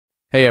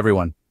Hey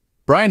everyone,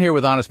 Brian here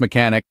with Honest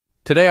Mechanic.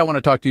 Today I want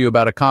to talk to you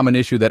about a common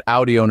issue that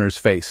Audi owners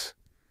face.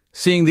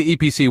 Seeing the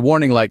EPC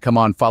warning light come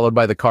on followed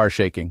by the car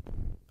shaking.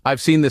 I've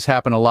seen this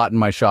happen a lot in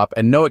my shop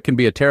and know it can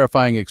be a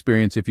terrifying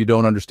experience if you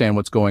don't understand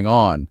what's going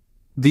on.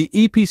 The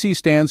EPC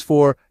stands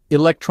for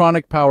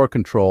Electronic Power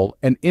Control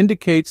and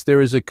indicates there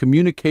is a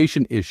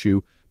communication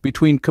issue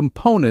between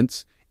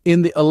components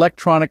in the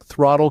electronic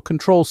throttle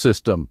control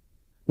system.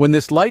 When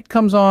this light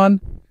comes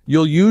on,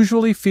 you'll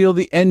usually feel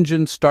the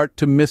engine start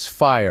to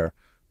misfire,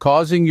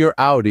 causing your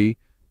Audi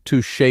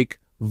to shake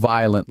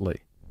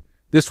violently.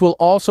 This will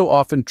also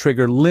often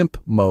trigger limp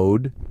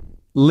mode,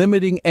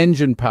 limiting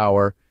engine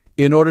power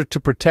in order to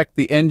protect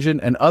the engine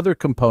and other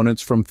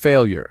components from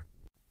failure.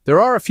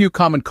 There are a few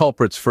common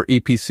culprits for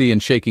EPC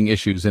and shaking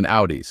issues in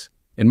Audis.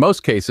 In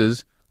most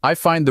cases, I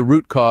find the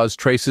root cause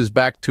traces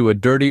back to a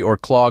dirty or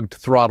clogged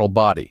throttle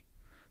body.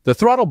 The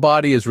throttle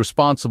body is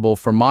responsible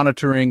for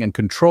monitoring and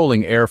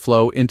controlling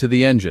airflow into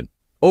the engine.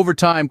 Over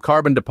time,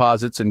 carbon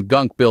deposits and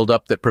gunk build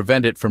up that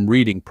prevent it from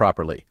reading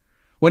properly.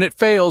 When it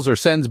fails or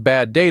sends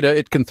bad data,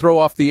 it can throw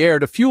off the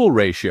air-to-fuel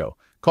ratio,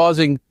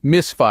 causing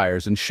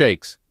misfires and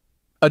shakes.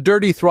 A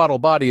dirty throttle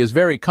body is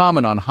very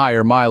common on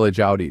higher mileage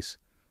Audis.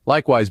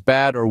 Likewise,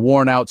 bad or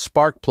worn-out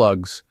spark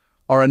plugs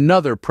are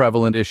another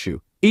prevalent issue.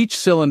 Each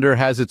cylinder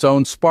has its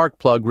own spark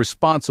plug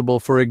responsible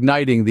for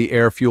igniting the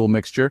air-fuel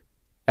mixture.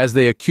 As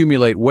they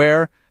accumulate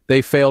wear,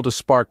 they fail to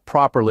spark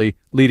properly,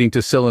 leading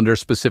to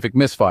cylinder-specific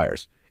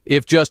misfires.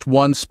 If just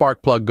one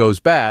spark plug goes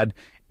bad,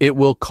 it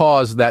will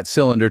cause that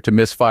cylinder to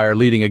misfire,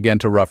 leading again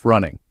to rough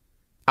running.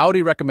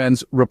 Audi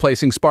recommends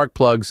replacing spark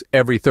plugs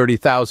every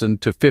 30,000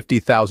 to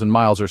 50,000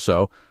 miles or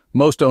so.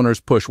 Most owners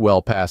push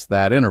well past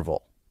that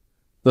interval.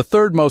 The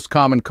third most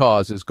common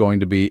cause is going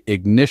to be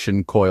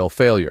ignition coil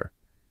failure.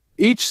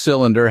 Each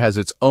cylinder has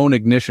its own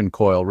ignition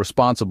coil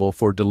responsible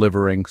for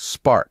delivering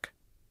spark.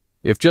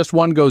 If just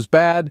one goes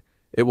bad,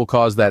 it will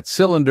cause that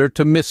cylinder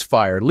to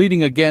misfire,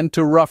 leading again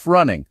to rough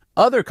running.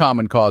 Other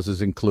common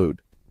causes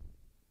include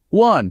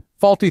 1.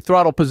 Faulty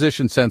throttle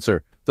position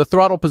sensor. The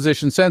throttle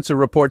position sensor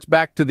reports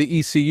back to the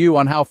ECU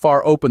on how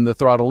far open the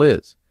throttle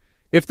is.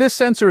 If this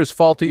sensor is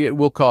faulty, it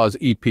will cause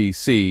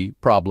EPC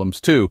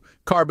problems too.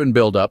 Carbon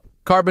buildup.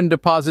 Carbon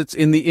deposits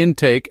in the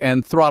intake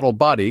and throttle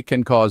body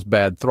can cause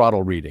bad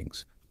throttle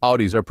readings.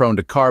 Audis are prone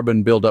to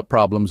carbon buildup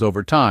problems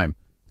over time.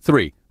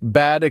 3.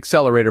 Bad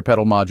accelerator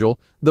pedal module.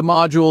 The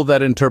module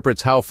that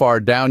interprets how far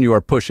down you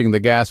are pushing the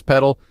gas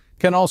pedal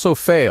can also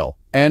fail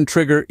and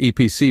trigger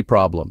EPC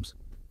problems.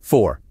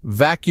 4.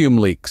 Vacuum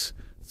leaks.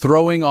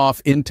 Throwing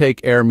off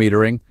intake air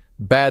metering,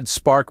 bad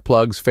spark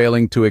plugs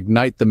failing to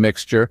ignite the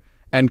mixture,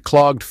 and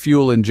clogged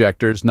fuel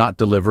injectors not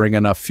delivering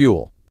enough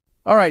fuel.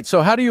 Alright,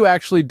 so how do you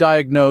actually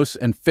diagnose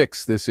and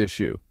fix this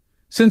issue?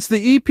 Since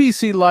the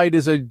EPC Light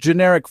is a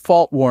generic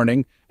fault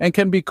warning and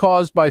can be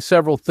caused by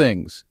several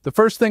things, the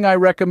first thing I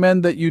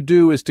recommend that you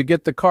do is to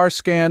get the car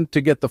scanned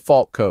to get the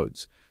fault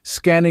codes.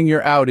 Scanning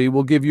your Audi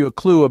will give you a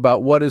clue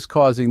about what is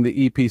causing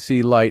the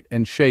EPC light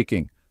and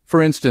shaking.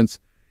 For instance,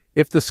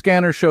 if the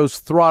scanner shows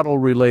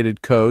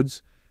throttle-related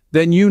codes,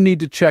 then you need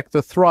to check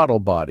the throttle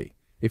body.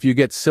 If you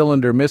get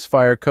cylinder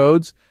misfire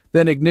codes,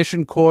 then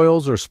ignition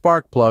coils or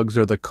spark plugs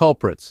are the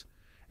culprits.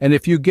 And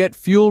if you get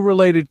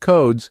fuel-related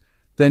codes,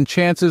 then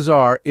chances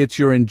are it's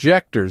your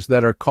injectors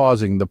that are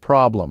causing the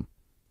problem.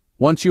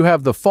 Once you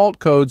have the fault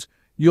codes,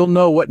 you'll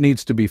know what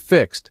needs to be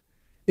fixed.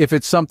 If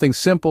it's something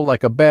simple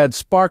like a bad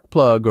spark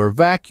plug or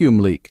vacuum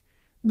leak,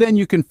 then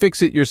you can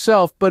fix it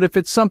yourself, but if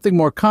it's something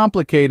more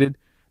complicated,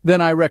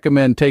 then I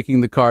recommend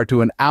taking the car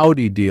to an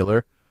Audi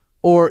dealer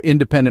or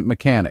independent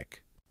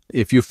mechanic.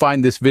 If you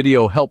find this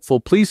video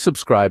helpful, please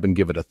subscribe and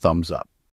give it a thumbs up.